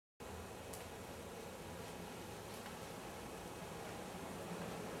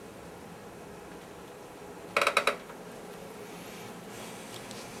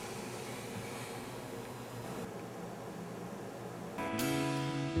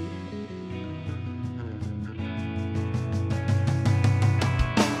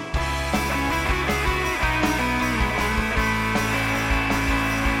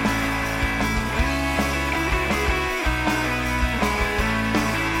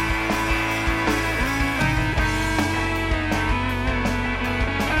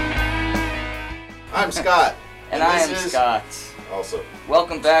I'm Scott. And I am Scott. Also.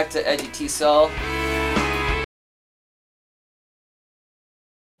 Welcome back to EduTCell.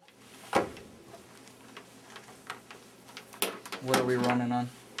 What are we running on?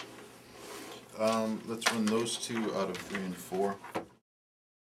 Let's run those two out of 3 and 4.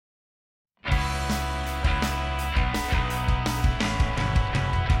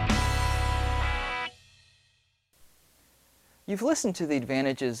 You've listened to the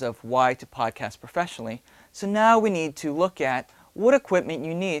advantages of why to podcast professionally, so now we need to look at what equipment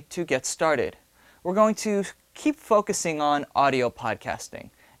you need to get started. We're going to keep focusing on audio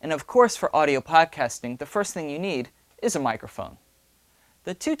podcasting. And of course, for audio podcasting, the first thing you need is a microphone.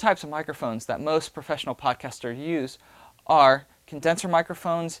 The two types of microphones that most professional podcasters use are condenser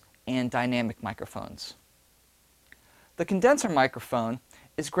microphones and dynamic microphones. The condenser microphone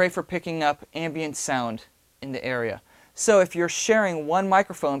is great for picking up ambient sound in the area. So if you're sharing one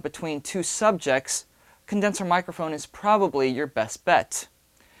microphone between two subjects, condenser microphone is probably your best bet.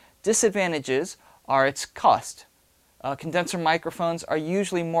 Disadvantages are its cost. Condenser microphones are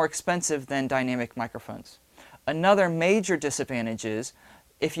usually more expensive than dynamic microphones. Another major disadvantage is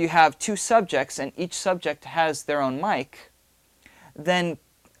if you have two subjects and each subject has their own mic, then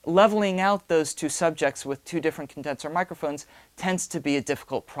leveling out those two subjects with two different condenser microphones tends to be a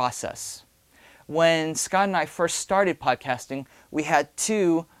difficult process. When Scott and I first started podcasting, we had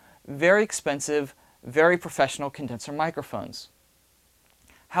two very expensive, very professional condenser microphones.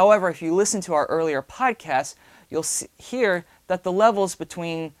 However, if you listen to our earlier podcasts, you'll hear that the levels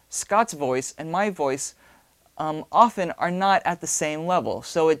between Scott's voice and my voice often are not at the same level,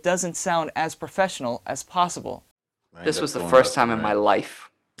 so it doesn't sound as professional as possible. This was the first time in my life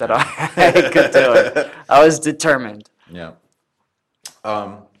that I could do it. I was determined. Yeah.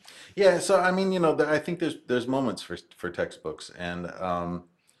 Yeah, so I mean, I think there's moments for textbooks, and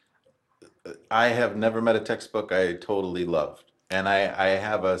I have never met a textbook I totally loved. And I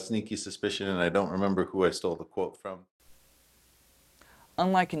have a sneaky suspicion, and I don't remember who I stole the quote from.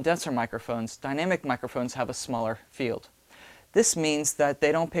 Unlike condenser microphones, dynamic microphones have a smaller field. This means that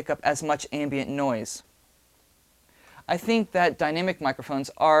they don't pick up as much ambient noise. I think that dynamic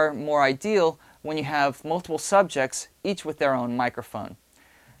microphones are more ideal when you have multiple subjects, each with their own microphone.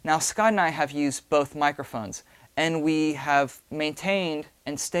 Now, Scott and I have used both microphones, and we have maintained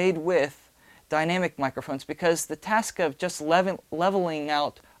and stayed with dynamic microphones because the task of just leveling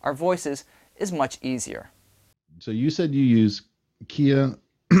out our voices is much easier. So you said you use Kia.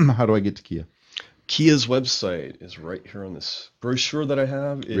 How do I get to Kia? Kia's website is right here on this brochure that I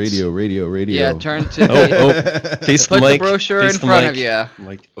have. It's Radio. Yeah, turn to face put the mic, the brochure face in the front mic. of you.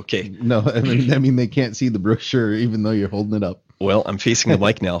 Like, okay. No, I mean they can't see the brochure even though you're holding it up. Well, I'm facing the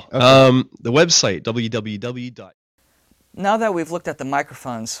mic now. Okay. The website, www. Now that we've looked at the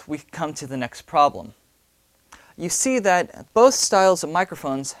microphones, we come to the next problem. You see that both styles of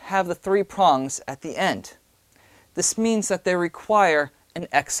microphones have the 3 prongs at the end. This means that they require an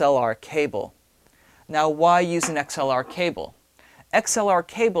XLR cable. Now, why use an XLR cable? XLR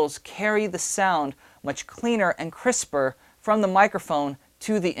cables carry the sound much cleaner and crisper from the microphone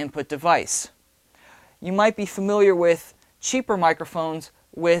to the input device. You might be familiar with cheaper microphones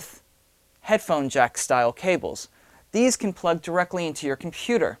with headphone jack style cables. These can plug directly into your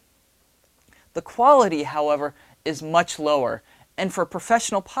computer. The quality, however, is much lower, and for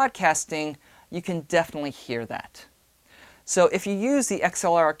professional podcasting, you can definitely hear that. So if you use the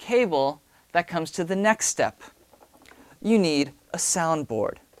XLR cable, that comes to the next step. You need a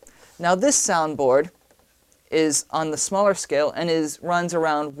soundboard. Now this soundboard is on the smaller scale and runs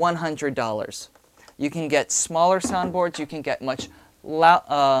around $100. You can get smaller soundboards, you can get much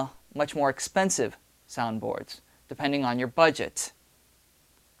more expensive soundboards, depending on your budget.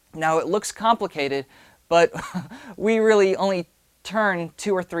 Now it looks complicated, but we really only turn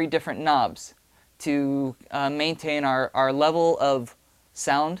 2 or 3 different knobs to maintain our level of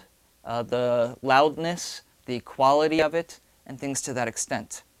sound, the loudness, the quality of it, and things to that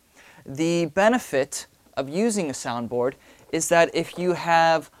extent. The benefit of using a soundboard is that if you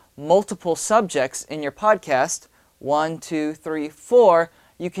have multiple subjects in your podcast, 1, 2, 3, 4,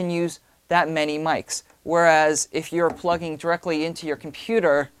 you can use that many mics. Whereas if you're plugging directly into your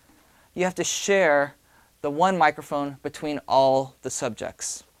computer, you have to share the one microphone between all the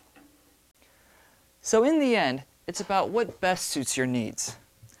subjects. So in the end, it's about what best suits your needs.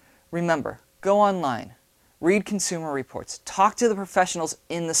 Remember, go online, read consumer reports, talk to the professionals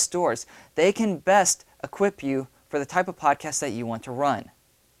in the stores. They can best equip you for the type of podcast that you want to run.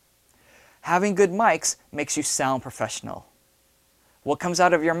 Having good mics makes you sound professional. What comes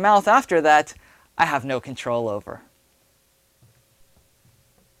out of your mouth after that, I have no control over.